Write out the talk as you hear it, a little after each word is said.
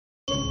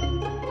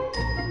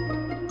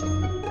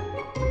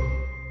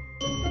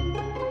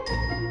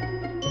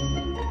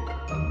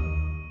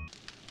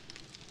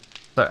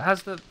So,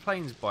 has the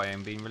plains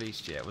biome been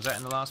released yet? Was that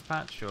in the last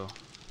patch, or?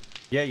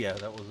 Yeah,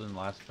 that was in the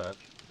last patch.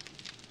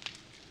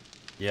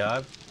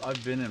 Yeah,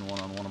 I've been in one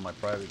on one of my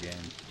private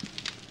games.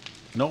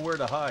 Nowhere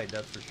to hide,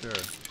 that's for sure.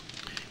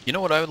 You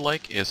know what I would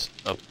like is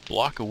a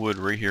block of wood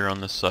right here on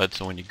this side,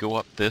 so when you go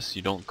up this,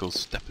 you don't go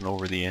stepping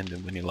over the end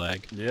and when you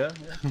lag. Yeah.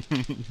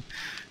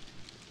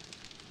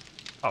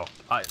 Oh,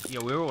 yeah,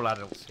 we're all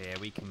adults here.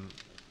 We can.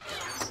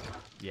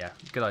 Yeah,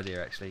 good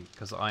idea actually,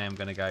 because I am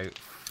going to go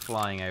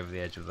flying over the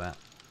edge of that.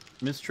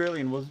 Miss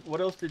Trillian, what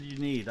else did you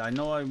need? I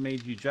know I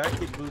made you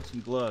jacket, boots,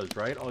 and gloves,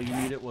 right? All you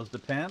needed was the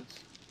pants?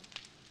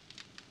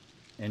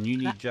 And you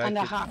need jacket. And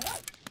a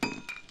hat.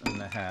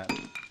 And the hat.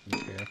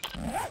 Okay.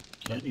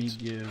 Let me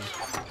give...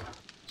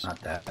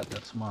 Not that,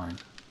 that's mine.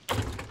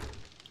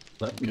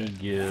 Let me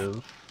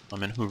give...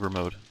 I'm in Hoover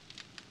mode.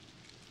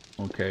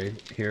 Okay,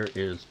 here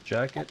is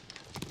jacket,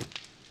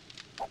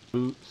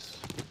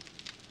 boots,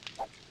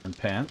 and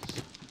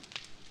pants.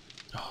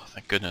 Oh,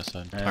 thank goodness,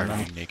 I'm tired of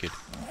being naked.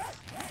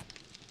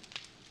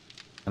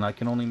 And I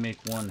can only make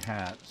one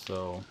hat,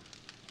 so...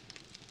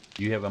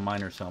 You have a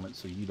miner's helmet,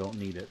 so you don't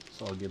need it.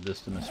 So I'll give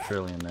this to Miss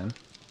Trillian then.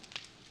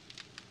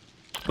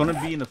 It's going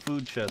to be in the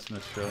food chest,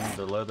 Miss Trillian,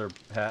 the leather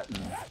hat and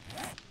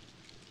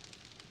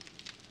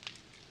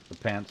the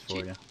pants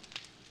for you.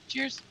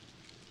 Cheers.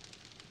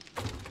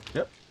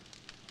 Yep.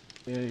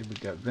 Okay, we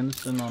got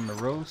venison on the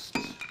roast.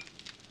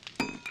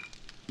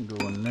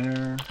 Go in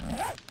there.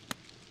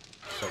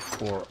 Got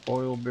 4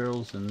 oil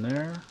barrels in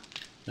there.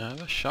 Now I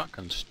have a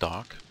shotgun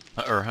stock,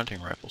 or a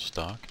hunting rifle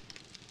stock.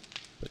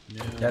 But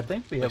no, Yeah, I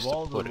think we have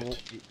all the.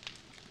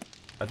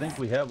 I think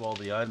we have all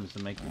the items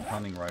to make the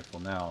hunting rifle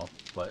now,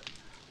 but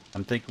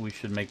I'm thinking we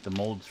should make the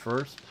molds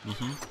first.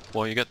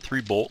 Well, you got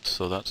 3 bolts,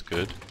 so that's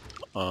good.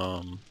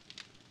 Well,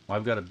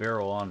 I've got a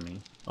barrel on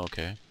me.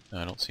 Okay,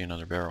 I don't see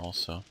another barrel,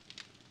 so.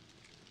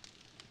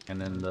 And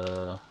then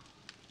the...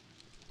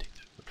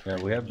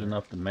 Yeah, we have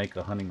enough to make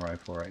a hunting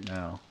rifle right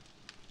now.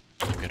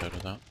 Get out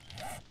of that.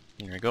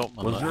 Here you go.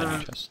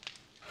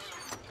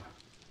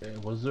 Okay,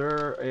 was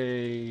there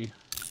a...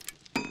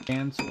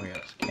 Cans? Oh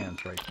yes,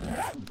 cans right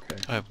there.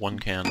 Okay. I have 1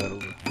 can.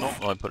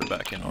 Oh, I put it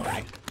back in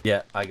already.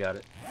 Yeah, I got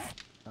it.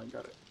 I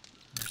got it.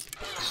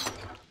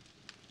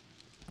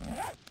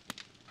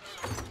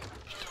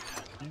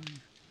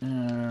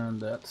 And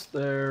that's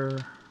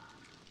there.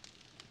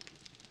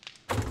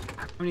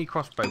 How many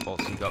crossbow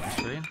bolts you got,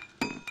 Mr. Ian?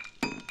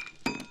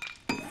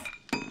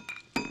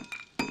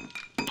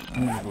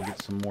 I'm gonna go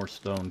get some more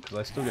stone because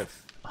I still got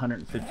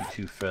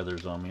 152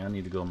 feathers on me. I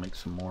need to go make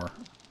some more.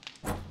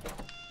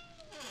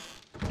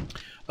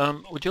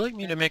 Would you like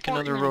me to make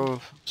another row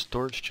of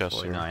storage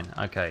chests? 49.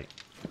 Okay.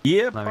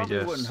 Yeah,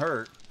 probably wouldn't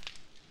hurt.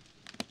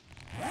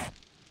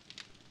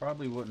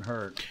 Probably wouldn't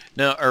hurt.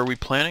 Now, are we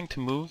planning to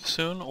move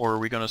soon, or are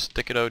we going to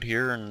stick it out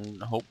here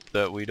and hope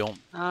that we don't...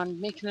 And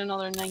making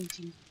another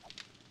 19.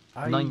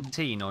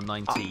 19 or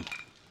 90?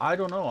 I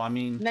don't know, I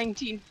mean...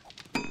 19.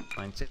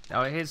 19.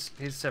 Oh, here's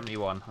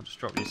 71. I'll just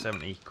drop you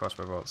 70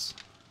 crossbow bolts.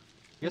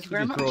 I guess we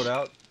can throw it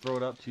out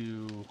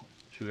to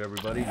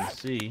everybody and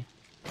see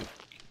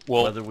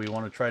whether we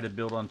want to try to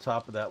build on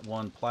top of that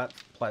one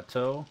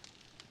plateau,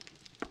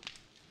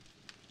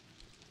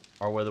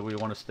 or whether we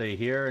want to stay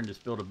here and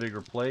just build a bigger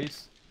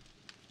place.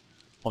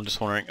 I'm just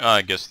wondering,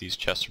 I guess these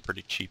chests are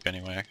pretty cheap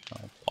anyway.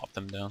 I'll plop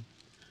them down.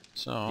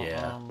 So,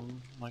 yeah.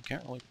 I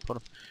can't really put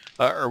them...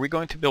 are we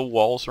going to build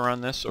walls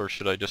around this, or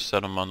should I just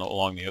set them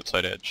along the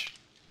outside edge?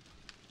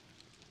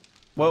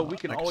 Well, we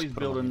can always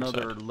build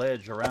another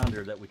ledge around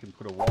here that we can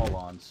put a wall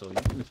on, so you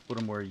can just put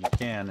them where you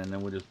can, and then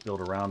we'll just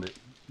build around it.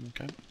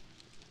 Okay.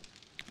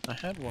 I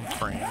had 1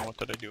 frame, what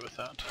did I do with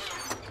that?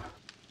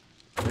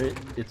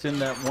 It's in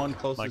that one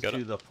closest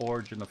to the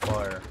forge and the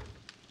fire.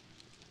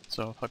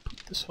 So if I put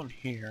this one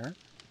here...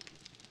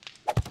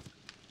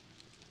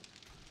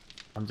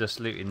 I'm just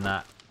looting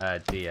that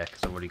deer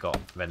because I've already got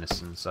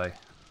venison, so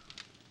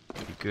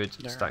it'd be good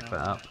to stack that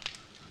up.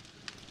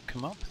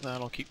 Come up,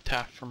 that'll keep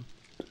Taff from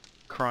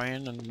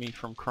crying and me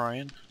from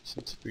crying,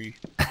 since we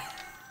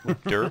were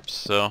derps.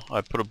 So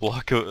I put a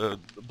block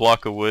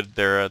of wood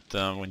there at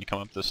when you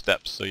come up the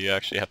steps, so you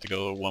actually have to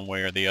go one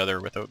way or the other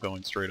without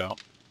going straight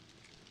out.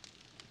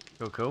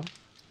 Cool.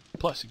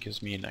 Plus it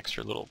gives me an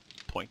extra little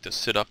point to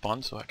sit up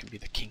on, so I can be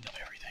the king of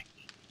everything.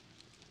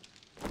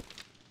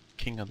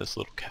 King of this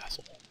little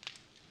castle.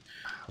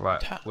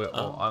 Right,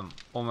 I'm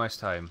almost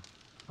home.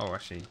 Oh,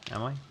 actually,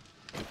 am I?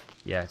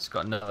 Yeah, it's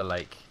got another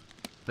lake.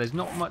 There's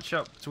not much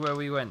up to where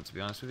we went, to be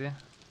honest with you.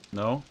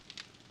 No?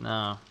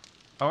 No.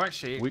 Oh,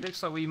 actually, it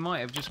looks like we might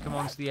have just come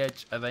onto the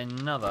edge of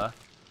another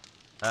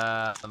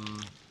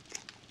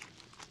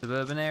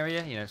suburban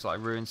area. You know, it's like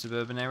a ruined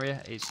suburban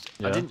area.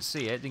 I didn't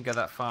see it, didn't go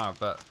that far,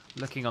 but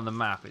looking on the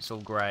map, it's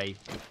all grey.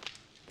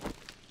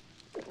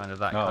 Kind of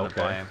that kind of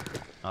biome.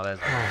 Oh, there's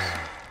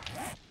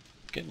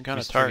Getting kind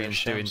of tired of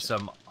doing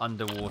some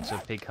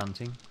underwater pig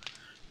hunting.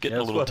 Getting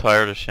a little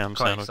tired of sham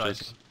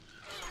sandwiches.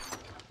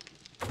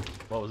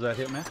 What was that,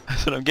 Hitman? I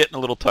said I'm getting a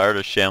little tired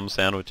of sham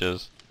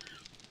sandwiches.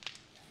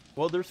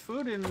 Well, there's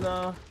food in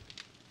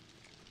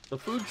The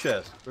food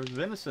chest. There's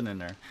venison in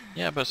there.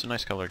 Yeah, but it's a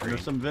nice color green.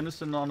 There's some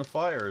venison on the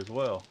fire as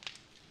well.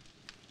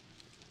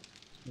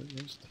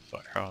 Where's the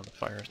fire? Oh, the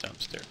fire's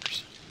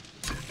downstairs.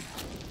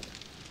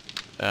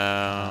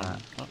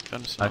 Not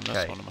venison on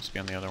this one. It must be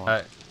on the other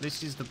one.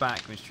 This is the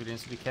back, Mr. Julian,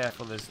 so be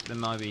careful.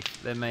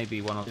 There may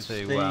be one or two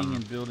staying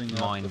and building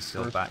up the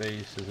first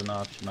base is an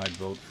option. I'd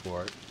vote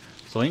for it.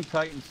 So Ink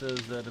Titan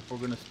says that if we're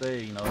going to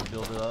stay, you know,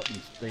 build it up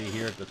and stay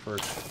here at the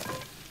first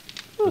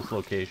this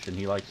location.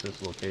 He likes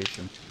this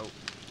location. Oh,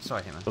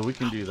 sorry, man. So we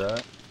can do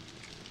that.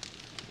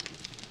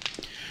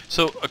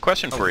 So a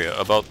question for you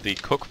about the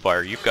cook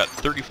fire. You've got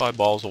 35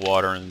 balls of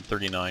water and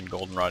 39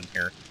 goldenrod in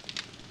here.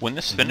 When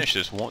this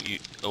finishes, won't you,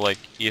 like,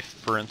 if,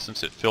 for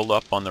instance, it filled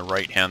up on the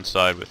right-hand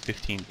side with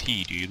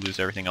 15T, do you lose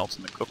everything else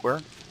in the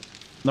cookware?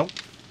 Nope.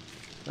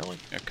 Really?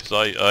 Because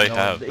I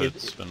have,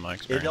 it's been my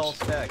experience. It all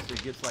stacks.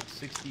 It gets like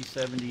 60,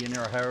 70 in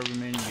there, or however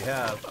many you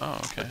have. Oh,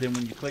 okay. But then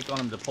when you click on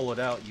them to pull it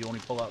out, you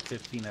only pull out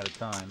 15 at a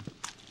time.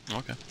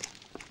 Okay.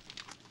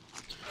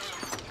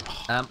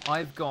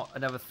 I've got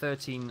another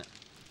 13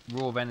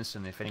 raw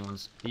venison. If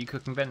anyone's, are you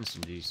cooking venison?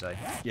 Do you say?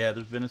 Yeah,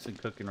 there's venison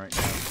cooking right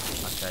now.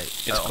 Okay.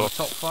 It's on the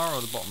top fire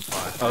or the bottom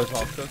fire? Oh, it's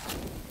all cooked.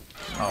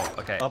 Oh,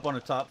 okay. Up on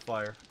the top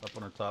fire. Up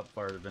on the top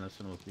fire, the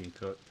venison was being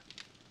cooked.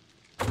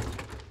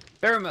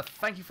 Beremuth,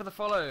 thank you for the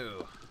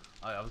follow.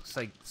 I'll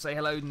say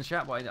hello in the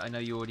chat, but I know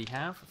you already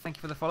have. Thank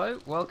you for the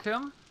follow.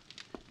 Welcome.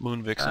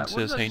 Moon Vixen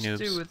says, "Hey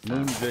noobs."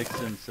 Moon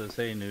Vixen says,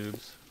 "Hey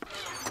noobs."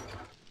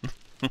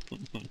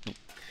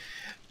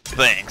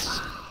 Thanks.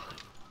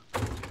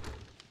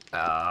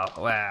 Oh,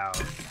 wow.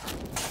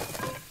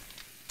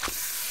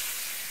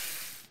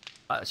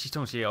 She's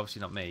talking to you,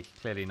 obviously not me.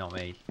 Clearly not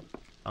me.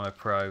 I'm a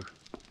pro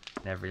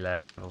in every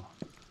level.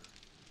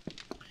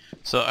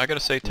 So I gotta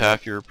say,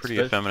 Taff, you're a pretty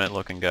effeminate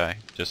looking guy.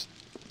 Just,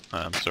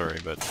 I'm sorry,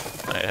 but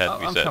it had to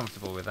be said. I'm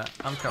comfortable with that.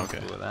 I'm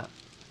comfortable with that.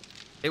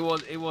 It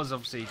was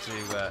obviously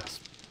to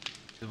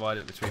divide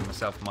it between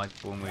myself and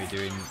Michael when we were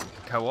doing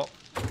co-op,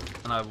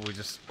 and I've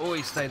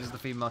always stayed as the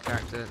female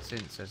character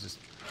since. I just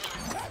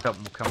felt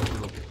more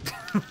comfortable.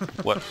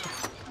 What?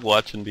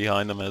 Watching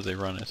behind them as they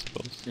run, I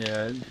suppose.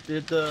 Yeah,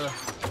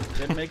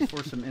 it makes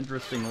for some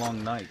interesting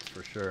long nights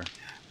for sure.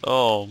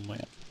 Oh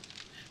man.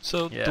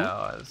 So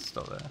yeah,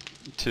 stop there.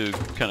 To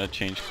kind of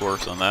change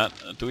course on that,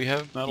 do we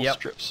have metal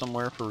strips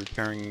somewhere for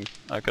repairing?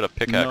 I got a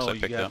pickaxe I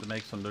picked up. No, you have to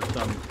make some. There's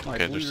some.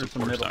 Okay, there's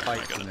some metal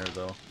pipes in there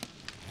though.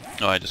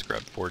 No, I just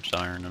grabbed forged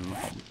iron and.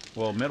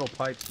 Well, metal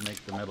pipes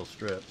make the metal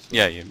strips. So.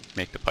 Yeah, you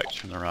make the pipes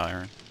from the raw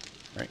iron,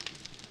 right?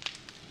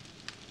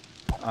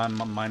 I'm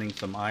mining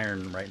some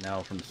iron right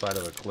now from the side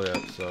of the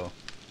cliff, so.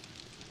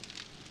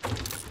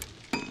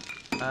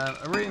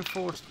 A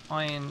reinforced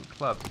iron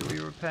club. Do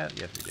we repair?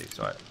 Yes, we do.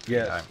 Sorry.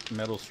 Yes,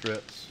 metal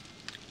strips.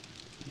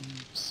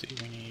 Let's see,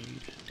 we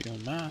need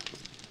doing math.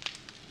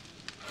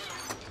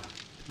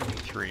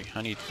 33.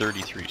 I need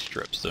 33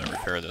 strips to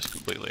repair this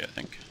completely, I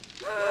think.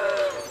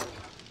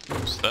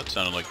 Oops, that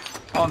sounded like.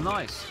 Oh,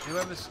 nice.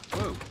 Whoever's.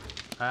 Whoa.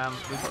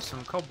 We've got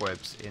some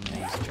cobwebs in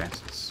these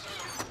chests.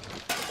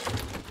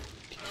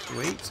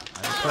 Sweet.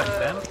 I'll collect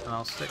them and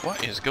I'll stick.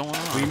 What is going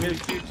on? We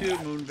missed you too,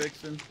 Moon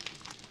Vixen.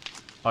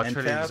 And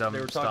Taff, they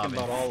were talking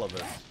about all of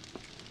us.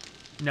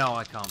 No,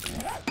 I can't be.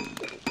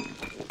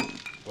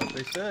 What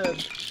they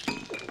said.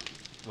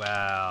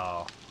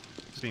 Well,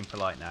 just being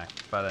polite now,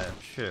 but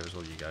I'm sure it was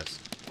all you guys.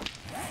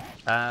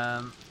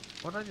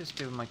 What did I just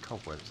do with my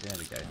cobwebs? There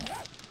we go.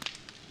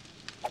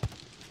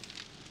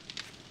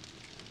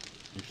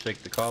 You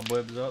shake the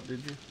cobwebs out,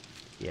 did you?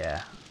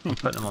 Yeah. I'm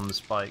putting them on the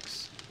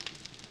spikes.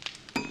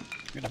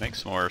 I'm gonna make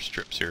some more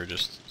strips here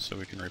just so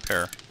we can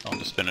repair. I'll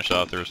just finish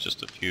off. There's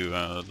just a few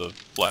the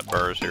flat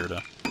bars here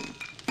to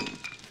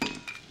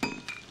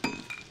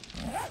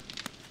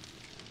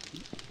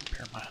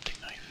repair my hunting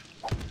knife.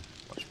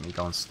 Watch me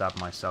go and stab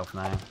myself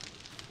now.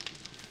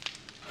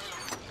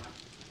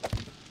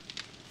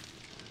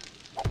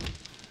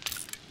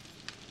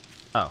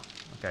 Oh,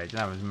 okay. Didn't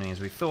have as many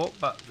as we thought,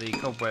 but the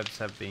cobwebs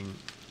have been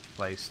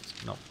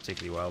placed not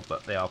particularly well,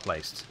 but they are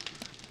placed.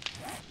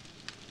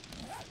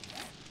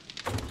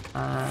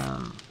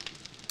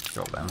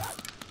 Drop them.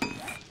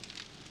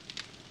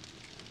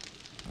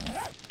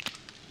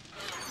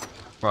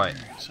 Right.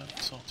 So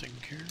that's all taken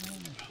care of.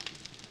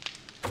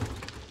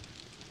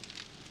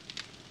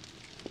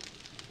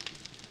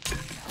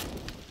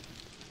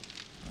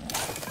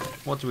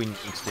 What do we need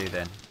to do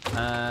then?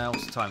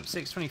 What's the time?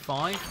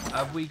 6:25.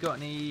 Have we got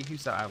any?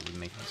 Who's that out with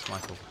me? That's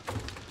Michael.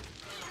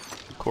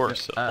 Of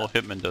course, all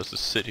Hitman does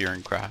is sit here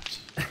and craft.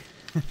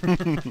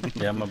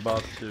 Yeah, I'm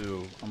about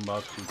to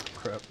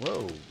craft.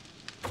 Whoa.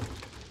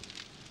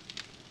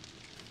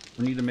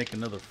 We need to make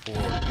another forge.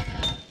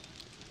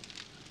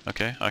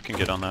 Okay, I can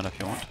get on that if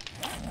you want.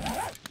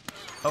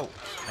 Oh,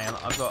 hang on,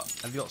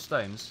 have you got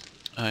stones?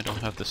 I don't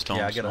have the stones.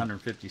 Yeah, I got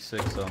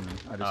 156 on me.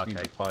 I just need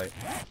the pipe.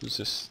 Who's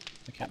this?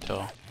 I can't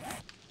tell.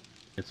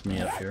 It's me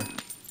up here.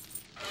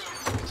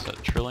 Is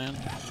that Trillion?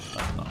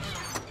 No.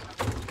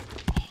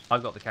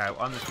 I've got the cow.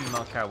 I'm the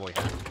female cowboy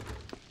hat.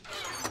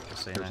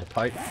 There's a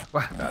pipe.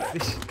 Wow,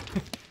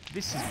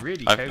 This is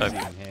really I've cozy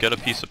in here. got a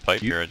piece of pipe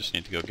here. I just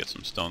need to go get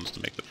some stones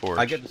to make the forge.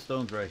 I got the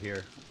stones right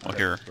here. Oh,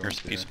 here's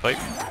a piece of pipe.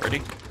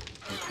 Ready?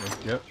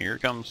 Okay. Yep. Here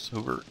it comes,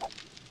 Hoover.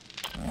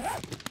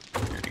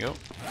 Here you go.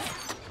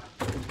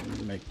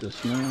 Make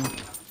this now.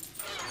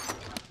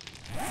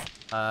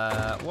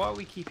 Why are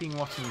we keeping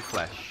rotting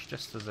flesh?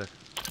 Just as a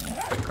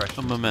quick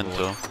question. A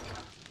memento.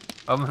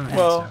 A memento.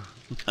 Well,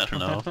 I don't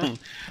know.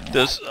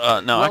 Does no,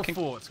 well I can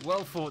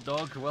well fought,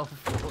 dog. Well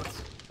fought.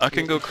 I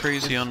can go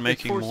crazy on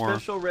making it's for more.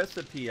 special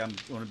recipe I'm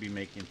going to be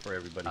making for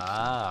everybody.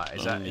 Ah,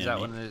 is that yeah,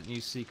 one of the new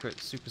super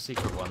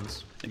secret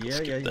ones? I think we'll Yeah,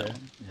 skip yeah, that yeah,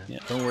 one. yeah. Yeah.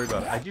 Don't worry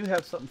about it. I do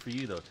have something for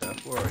you though,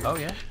 Taff. Where are you? Oh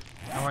yeah.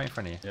 I'm right in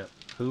front of you. Yep.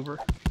 Hoover.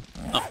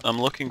 I'm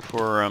looking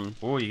for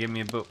Oh, you give me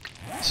a book.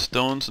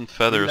 stones and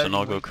feathers, and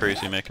I'll go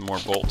crazy making more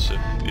bolts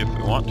if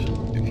we want.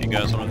 If you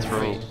guys want to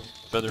throw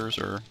feathers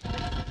or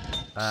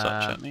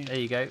such at me. There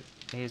you go.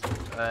 Here's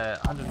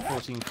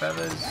 114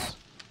 feathers.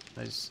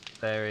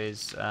 There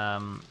is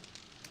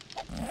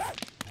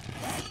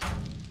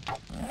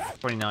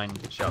 29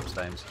 sharp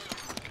stones.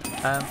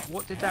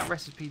 What did that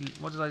recipe?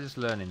 What did I just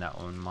learn in that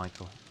one,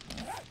 Michael?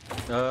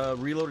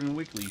 Reloading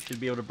weekly. You should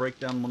be able to break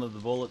down one of the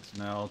bullets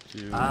now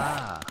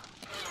to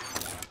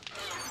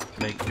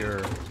make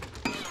your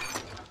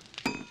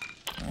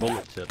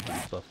bullet tip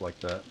and stuff like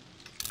that.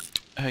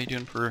 How you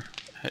doing for?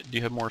 Do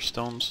you have more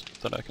stones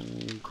that I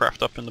can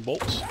craft up in the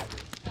bolts?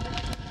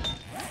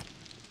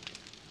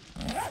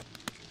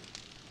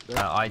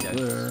 I don't.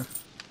 There.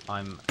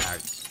 I'm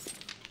out.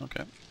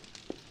 Okay.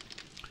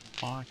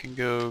 Well, I can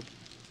go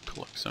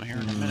collect some here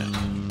in a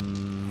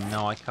minute.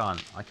 No, I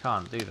can't. I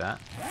can't do that.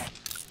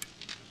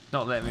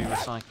 Not let me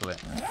recycle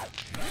it.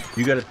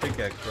 You got a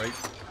pickaxe, right?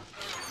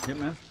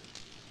 Hitman?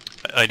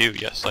 I do,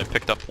 yes. I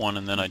picked up one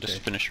and then I just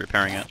Okay. finished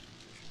repairing it.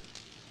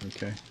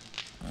 Okay.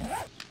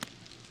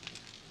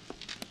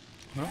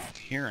 Well,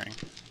 hearing.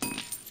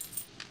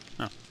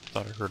 Oh,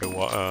 thought I heard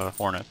a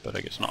hornet, but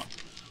I guess not.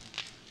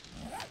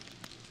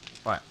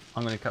 Right,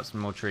 I'm going to cut some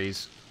more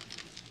trees.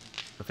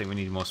 I think we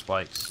need more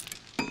spikes.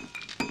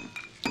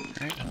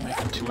 Alright, I'm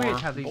making two Weird more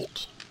how these-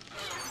 bolts.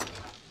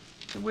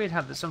 It's weird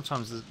how that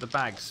sometimes the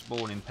bags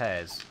spawn in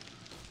pairs.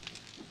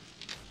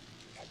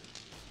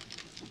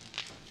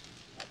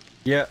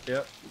 Yeah,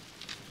 yep.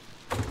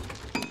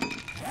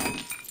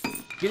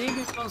 Good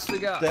evening, Monster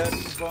Guts.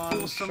 That's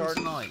Von Awesome Shark.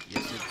 tonight.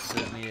 Yes, it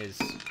certainly is.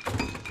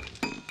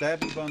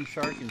 Stabby Bum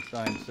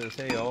Sharkenstein says,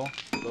 hey all,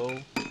 hello.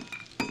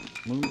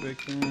 Moon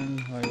Vixen,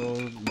 hi all,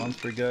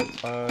 Monster Guts,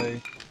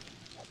 hi.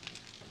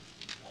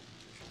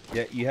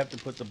 Yeah, you have to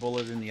put the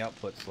bullet in the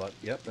output slot.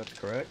 Yep, that's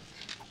correct.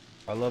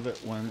 I love it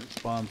when it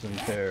spawns in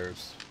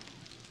pairs.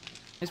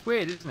 It's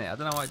weird, isn't it? I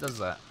don't know why it does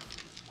that.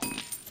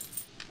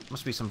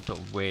 Must be some sort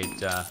of weird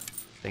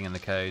thing in the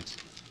code.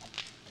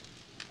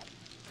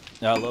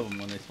 Yeah, I love them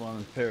when they spawn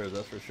in pairs,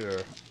 that's for sure.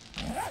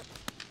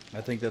 I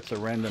think that's a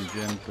random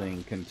gem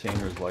thing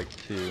containers like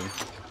too.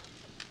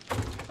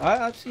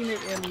 I've seen it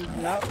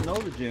in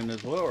Nova Gym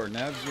as well, or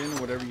Nav Gym,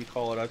 or whatever you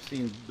call it. I've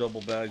seen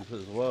double bags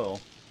as well.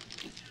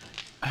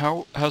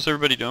 How's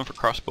everybody doing for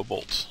crossbow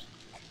bolts?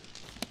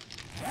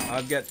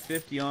 I've got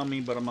 50 on me,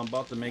 but I'm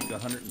about to make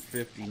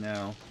 150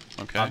 now.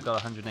 Okay. I've got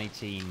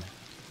 118.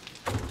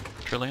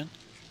 Trillion?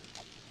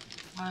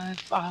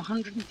 I've got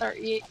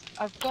 138.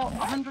 I've got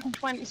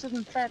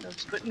 127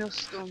 feathers, but no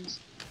stones.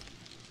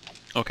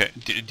 Okay.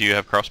 Do you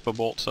have crossbow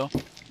bolts though?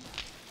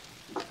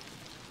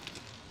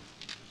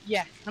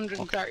 Yeah,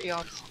 130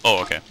 odd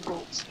Oh, okay.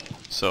 bolts.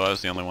 So I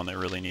was the only one that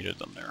really needed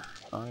them there.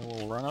 I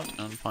will run out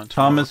and find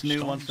some Thomas more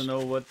New wants to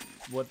stones. know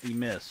what he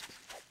missed.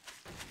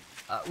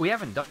 We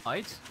haven't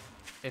died,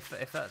 if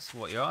that's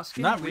what you're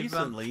asking. Not We've,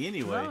 recently,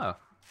 anyway. No.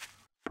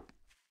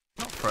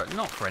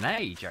 Not for an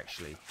age,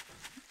 actually.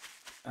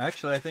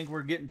 Actually, I think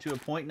we're getting to a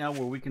point now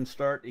where we can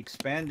start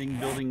expanding,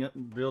 building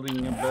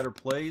a better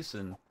place,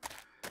 and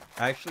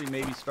actually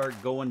maybe start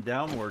going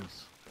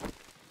downwards,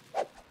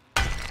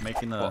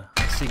 making a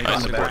Secret I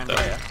underground support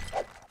that.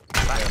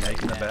 layer.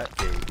 making a Yeah. bat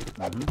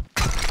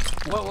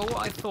cave. Well, what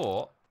I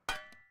thought.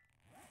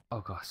 Oh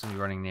gosh, somebody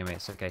running near me.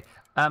 It's okay.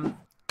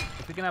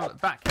 If we can have a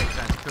bat cave,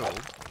 sounds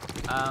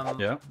cool.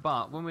 Yeah.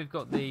 But when we've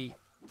got the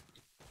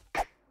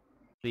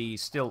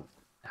stilt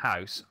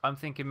house, I'm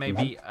thinking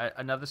maybe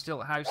another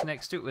stilt house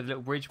next to it with a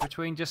little bridge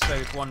between, just so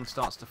if one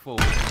starts to fall,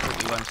 we can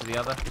quickly run to the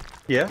other.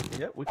 Yeah,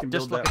 we can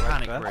Just build like a that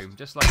right panic fast. room,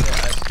 just like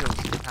a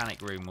stilt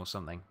panic room or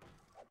something.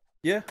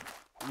 Yeah,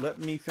 let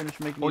me finish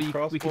making Or these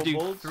crossbow we could do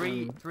bolts.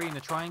 three and- in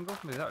a triangle.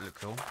 Maybe that would look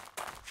cool.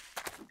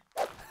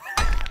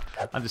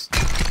 I'm just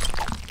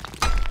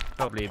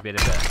probably a bit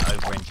of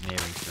over-engineering,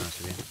 to be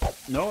honest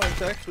with you. No,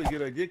 it's actually a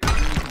good idea because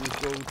then you can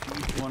just go to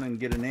each one and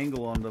get an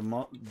angle on the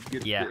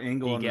Yeah, the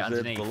angle you on get the zeds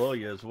underneath. below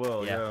you as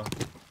well. Yeah.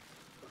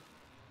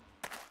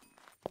 Yeah.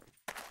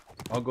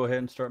 I'll go ahead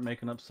and start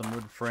making up some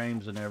wood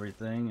frames and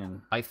everything,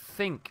 and I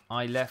think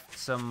I left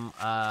some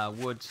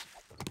wood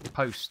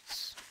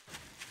posts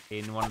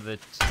in one of the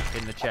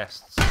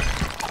chests.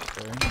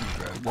 okay,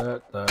 grab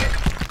that,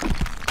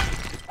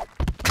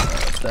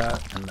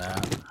 that, and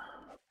that.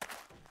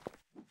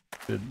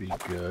 Should be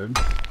good.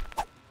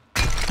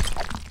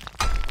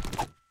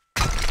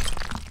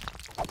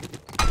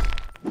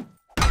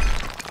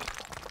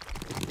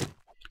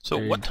 So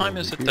what time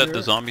is it that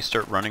the zombies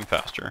start running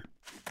faster?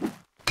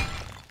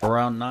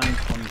 Around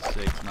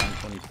 9:26,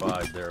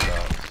 9:25,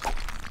 thereabouts.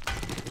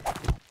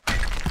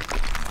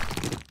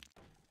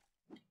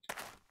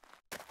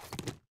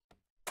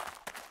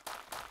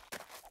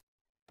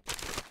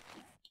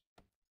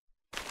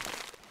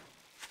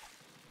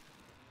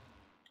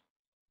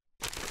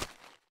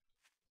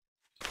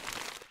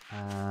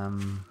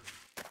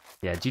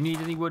 Yeah, do you need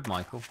any wood,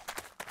 Michael?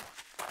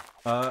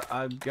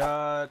 I've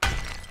got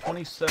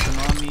 27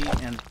 on me,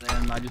 and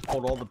then I just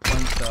pulled all the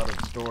planks out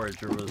of storage.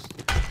 There was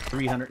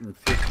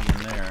 350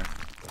 in there.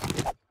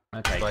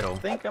 Okay, So cool. I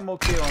think I'm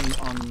okay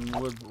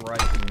on wood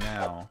right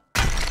now.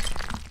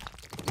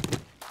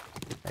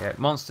 Yeah,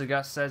 Monster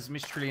Gus says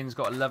Miss Trillian's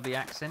got a lovely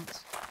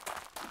accent.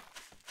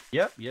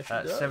 Yep, yes she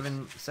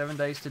does. 7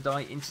 Days to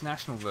Die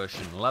international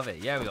version. Love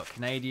it. Yeah, we got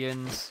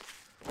Canadians,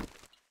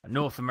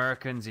 North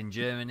Americans in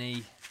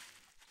Germany.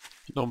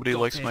 Nobody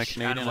likes my Scottish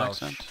Canadian and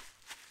Welsh. accent.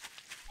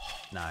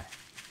 No.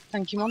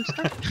 Thank you,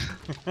 Monster. Wow,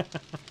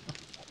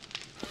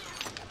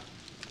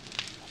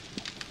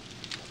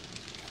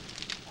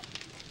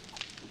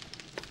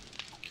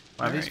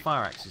 these Alright.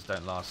 fire axes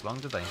don't last long,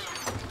 do they?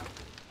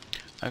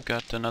 I've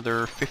got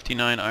another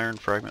 59 iron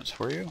fragments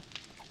for you.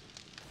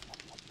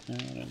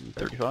 And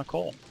 35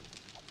 coal.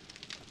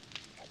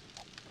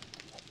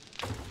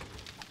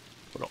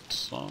 What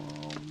else?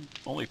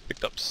 Only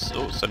picked up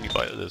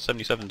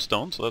 77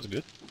 stone, so that's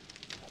good.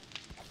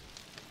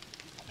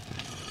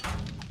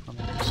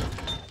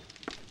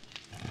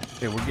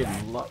 Okay, we're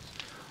getting lots.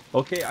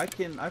 Okay, I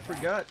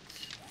forgot.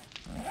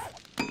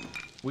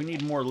 We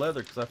need more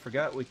leather, because I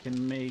forgot we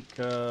can make,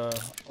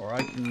 or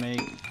I can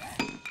make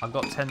I've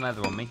got 10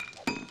 leather on me.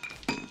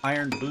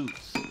 iron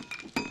boots.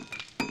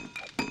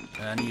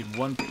 And I need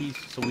one piece,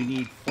 so we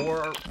need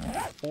four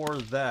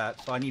of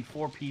that. So I need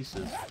 4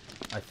 pieces.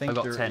 I think I've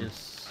got there 10.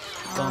 is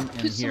some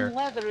in Put here. some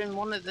leather in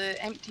one of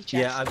the empty chests.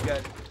 Yeah,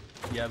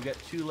 I've got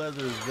 2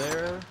 leathers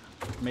there.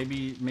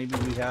 Maybe we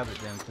have it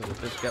then, because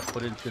if it's got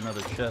put into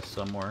another chest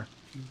somewhere.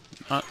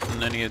 Not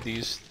in any of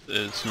these.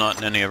 It's not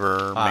in any of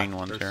our main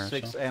ones there's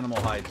here. 6 So. animal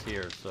hides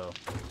here, so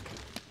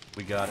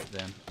we got it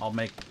then. I'll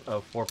make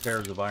 4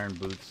 pairs of iron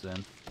boots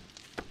then.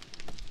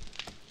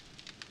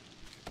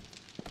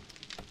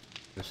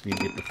 Just need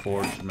to get the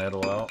forged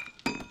metal out.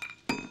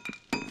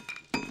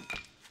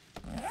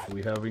 Do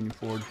we have any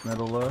forged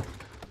metal left?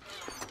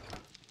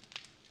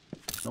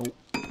 Nope,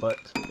 but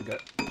I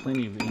got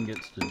plenty of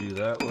ingots to do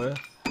that with.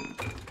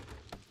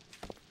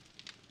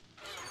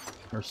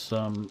 There's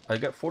some. I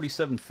got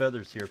 47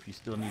 feathers here if you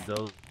still need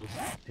those,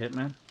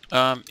 Hitman.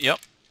 Yep.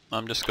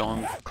 I'm just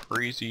going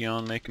crazy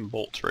on making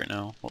bolts right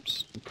now.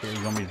 Whoops. Okay,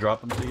 you want me to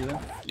drop them to you then?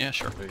 Yeah,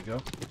 sure. There you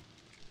go.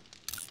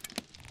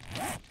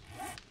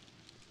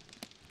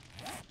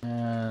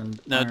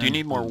 And Now, do you iron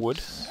need more wood?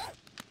 boots.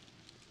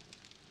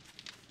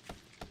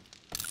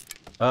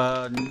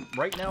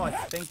 Right now I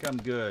think I'm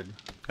good.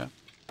 Okay.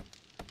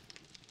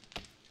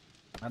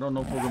 I don't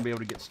know if we're gonna be able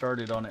to get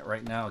started on it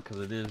right now because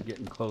it is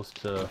getting close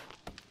to.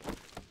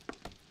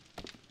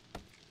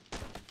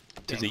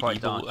 To the Quite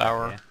evil dark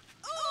hour. out here.